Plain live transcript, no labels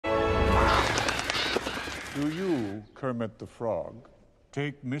Do you, Kermit the Frog,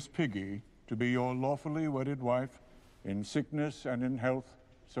 take Miss Piggy to be your lawfully wedded wife in sickness and in health,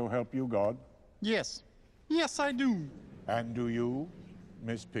 so help you God? Yes. Yes, I do. And do you,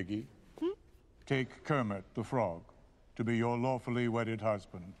 Miss Piggy, take Kermit the Frog to be your lawfully wedded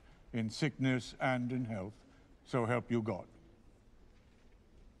husband in sickness and in health, so help you God?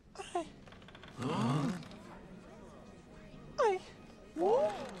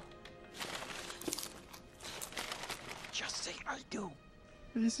 Just say I do.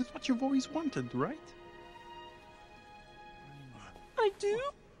 This is what you've always wanted, right? I do.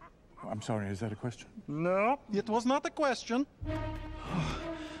 I'm sorry, is that a question? No, it was not a question.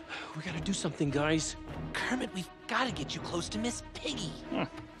 We gotta do something, guys. Kermit, we've gotta get you close to Miss Piggy.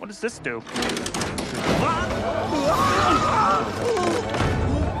 What does this do?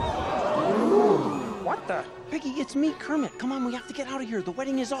 What the? Piggy, it's me, Kermit. Come on, we have to get out of here. The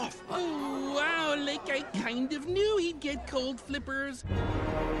wedding is off. Oh, wow, like I kind of knew he'd get cold flippers.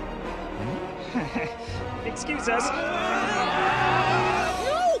 Excuse us.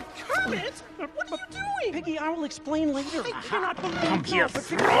 No, Kermit! What are you doing? Piggy, I will explain later. I cannot believe Come here, but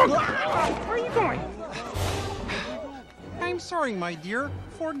frog! Where are you going? I'm sorry, my dear.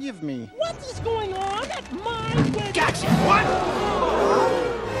 Forgive me. What is going on at my wedding? Gotcha! What?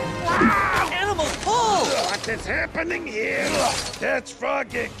 Animals, pull! What is happening here? Catch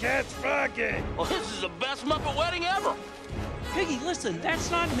Froggy! Catch Froggy! Well, this is the best Muppet wedding ever. Piggy, listen, that's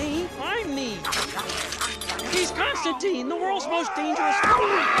not me. I'm me. He's Constantine, the world's most dangerous.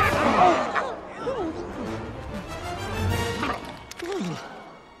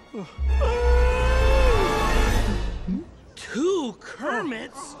 Two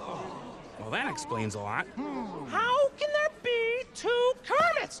Kermits? Well, that explains a lot. How can there be two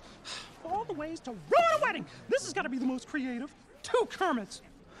Kermits? Of all the ways to ruin a wedding, this has got to be the most creative. Two Kermits.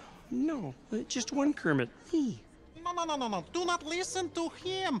 No, just one Kermit. Me. No. Do not listen to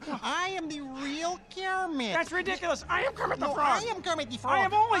him. I am the real Kermit. That's ridiculous. I am Kermit the No, Frog. I am Kermit the Frog. I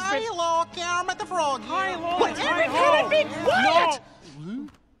have always been. Hello, Kermit the Frog. Hi-ho, But it's every hi-ho. Kermit be quiet!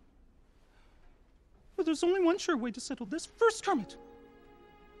 But there's only one sure way to settle this. First, Kermit,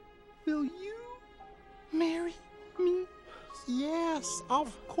 will you marry me? Yes,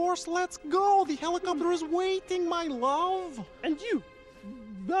 of course. Let's go. The helicopter is waiting, my love. And you,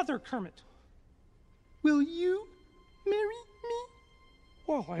 other Kermit, will you marry me?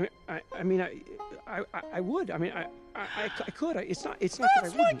 Well, I mean, I would. I mean, I could. It's not that I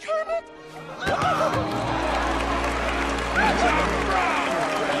That's my wouldn't. Kermit!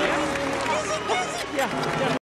 Yeah.